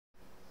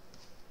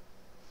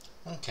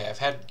Okay, I've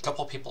had a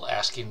couple people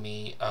asking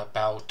me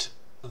about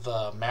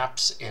the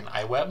maps in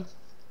iWeb.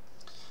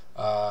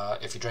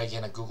 If you drag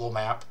in a Google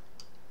map,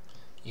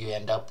 you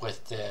end up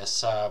with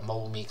this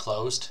Mobile Me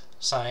Closed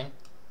sign,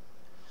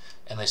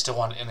 and they still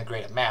want to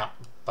integrate a map,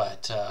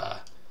 but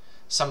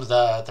some of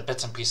the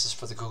bits and pieces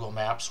for the Google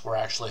Maps were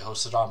actually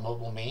hosted on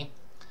Mobile Me,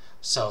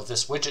 so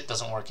this widget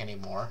doesn't work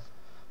anymore.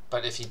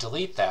 But if you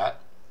delete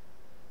that,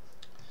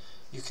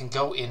 you can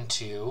go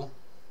into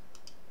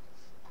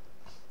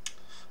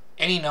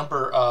any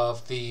number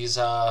of these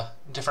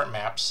different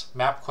maps.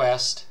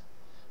 Mapquest.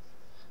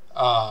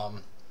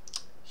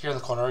 Here in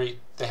the corner,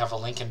 they have a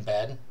link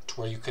embed to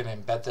where you can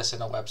embed this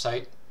in a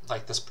website.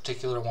 Like this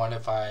particular one,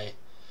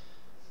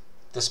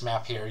 this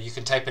map here, you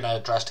can type in an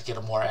address to get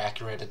a more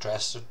accurate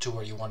address to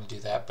where you want to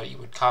do that, but you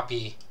would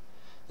copy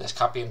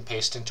and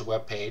paste into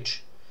web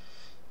page.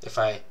 If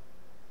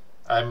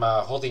I'm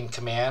holding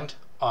Command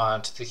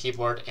onto the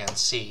keyboard and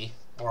C,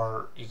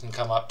 or you can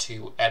come up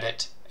to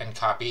Edit and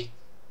Copy.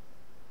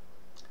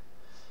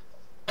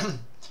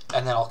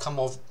 And then I'll come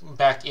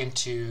back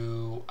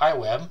into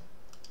iWeb,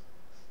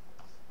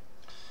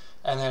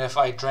 and then if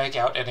I drag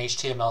out an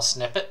HTML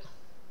snippet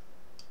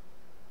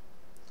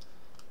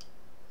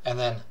and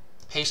then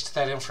paste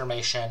that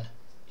information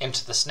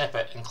into the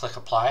snippet and click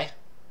Apply,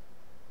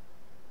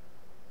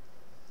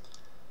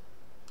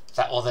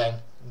 that will then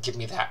give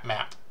me that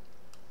map.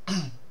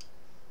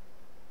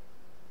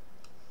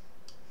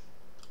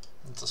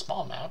 It's a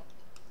small map.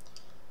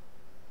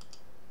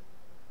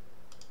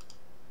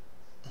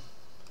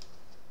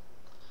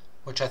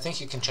 Which I think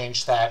you can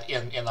change that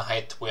in the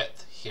height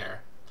width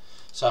here.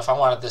 So if I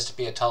wanted this to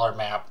be a taller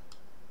map,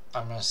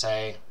 I'm going to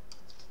say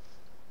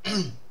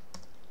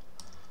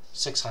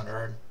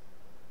 600.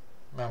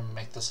 I'm going to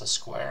make this a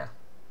square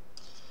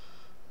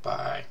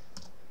by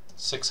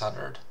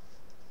 600.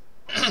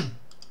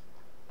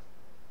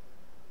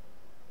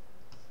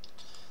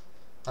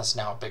 That's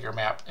now a bigger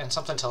map. And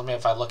something tells me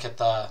if I look at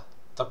the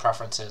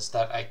preferences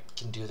that I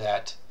can do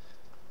that.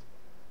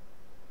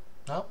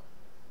 Nope.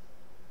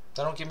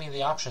 They don't give me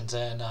the options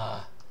in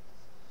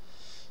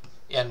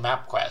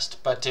Mapquest,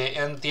 but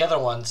in the other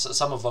ones,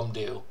 some of them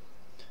do.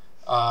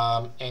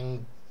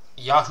 In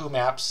Yahoo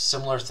Maps,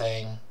 similar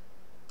thing.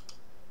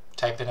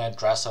 Type in an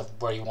address of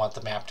where you want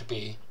the map to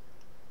be,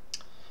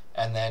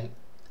 and then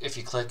if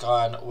you click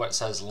on what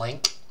says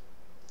link,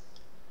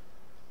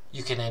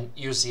 you can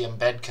use the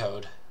embed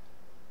code.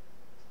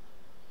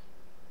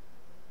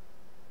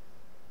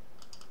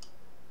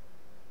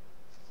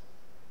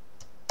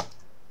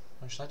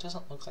 Which that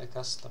doesn't look like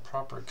that's the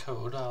proper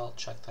code. I'll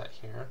check that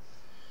here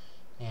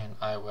in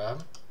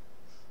iWeb.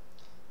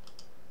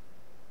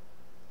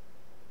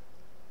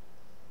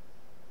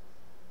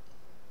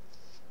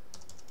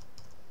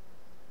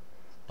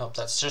 Nope,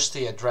 that's just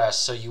the address,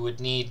 so you would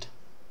need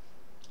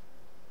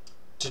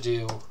to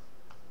do,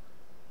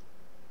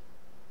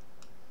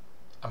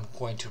 I'm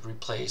going to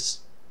replace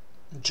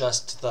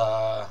just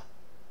the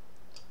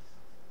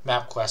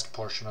Mapquest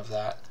portion of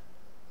that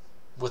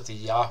with the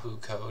Yahoo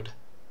code.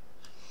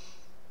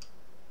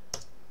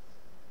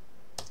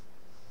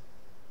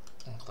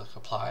 And click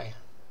Apply.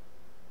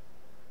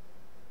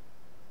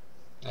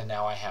 And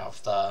now I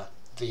have the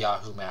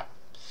Yahoo map.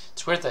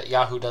 It's weird that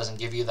Yahoo doesn't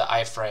give you the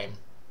iframe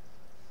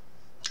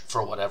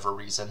for whatever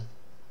reason.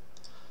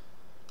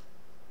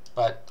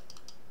 But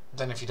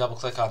then if you double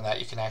click on that,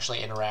 you can actually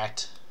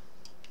interact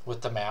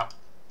with the map.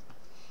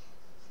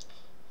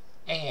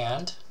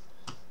 And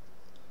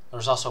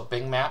there's also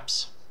Bing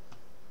Maps,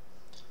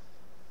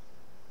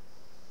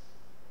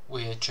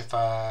 which if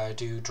I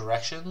do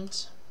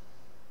directions,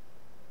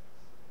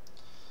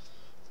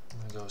 I'm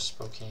going to go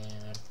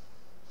Spokane.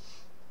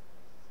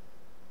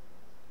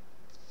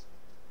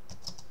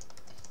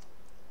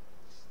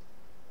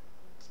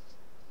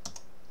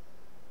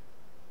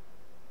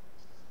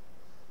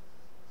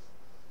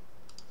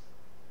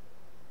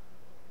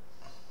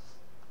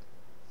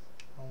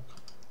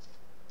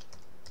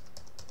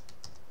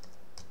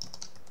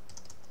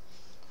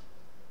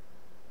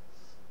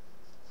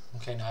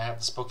 Okay, now I have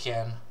the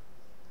Spokane.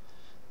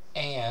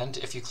 And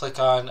if you click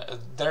on,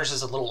 theirs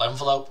is a little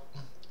envelope,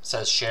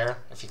 says share.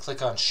 If you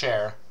click on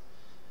share,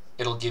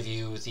 it'll give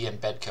you the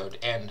embed code.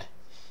 And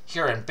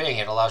here in Bing,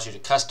 it allows you to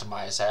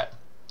customize that.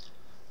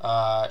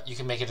 You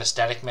can make it a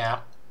static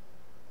map,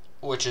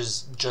 which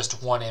is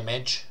just one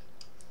image,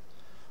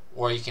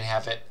 or you can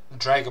have it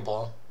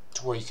draggable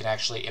to where you can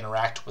actually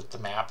interact with the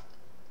map.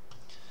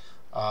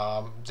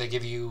 They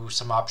give you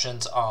some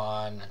options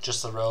on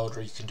just the road,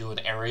 or you can do an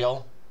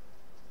aerial.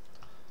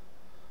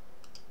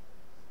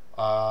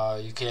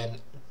 You can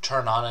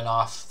turn on and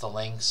off the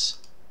links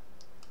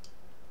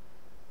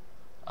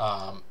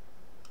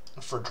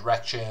for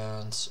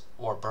directions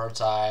or bird's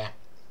eye.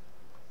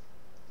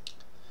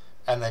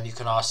 And then you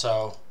can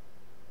also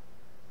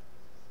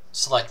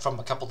select from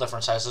a couple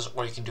different sizes,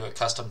 or you can do a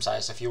custom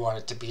size if you want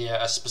it to be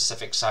a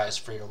specific size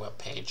for your web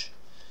page.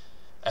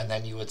 And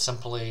then you would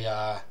simply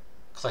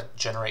click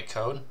generate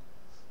code,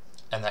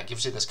 and that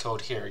gives you this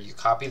code here. You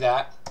copy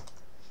that,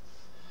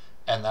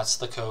 and that's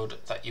the code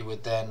that you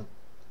would then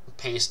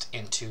paste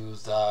into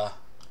the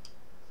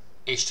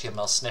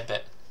HTML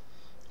snippet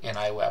in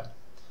iWeb,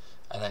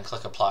 and then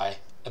click apply,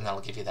 and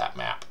that'll give you that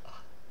map.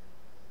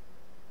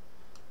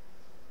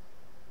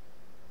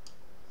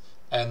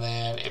 And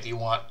then if you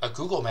want a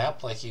Google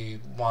map like you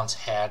once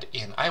had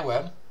in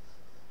iWeb,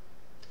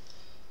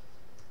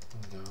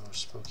 go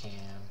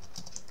Spokane,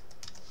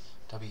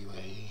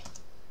 WA.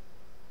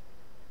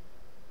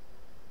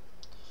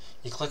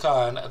 You click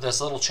on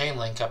this little chain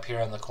link up here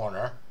in the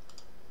corner,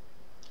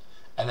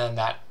 and then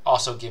that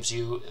also gives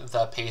you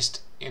the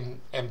paste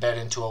embed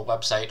into a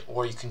website,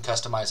 or you can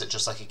customize it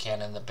just like you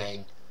can in the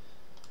Bing,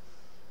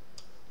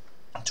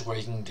 to where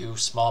you can do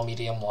small,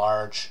 medium,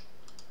 large,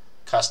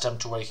 custom,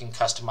 to where you can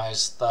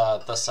customize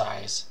the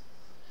size.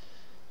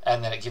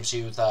 And then it gives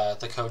you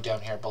the code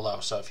down here below.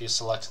 So if you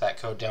select that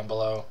code down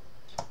below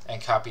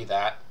and copy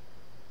that,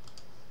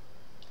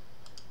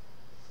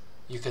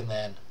 you can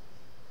then,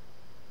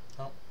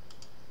 oh,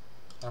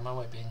 out of my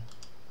way, Bing.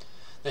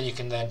 Then you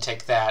can then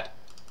take that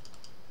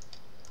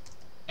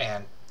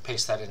and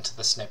paste that into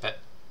the snippet,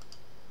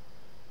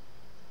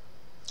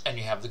 and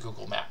you have the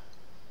Google map.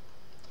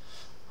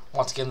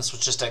 Once again, this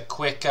was just a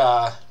quick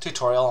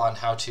tutorial on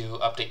how to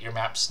update your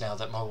maps now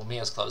that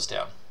MobileMe is closed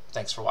down.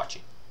 Thanks for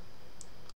watching.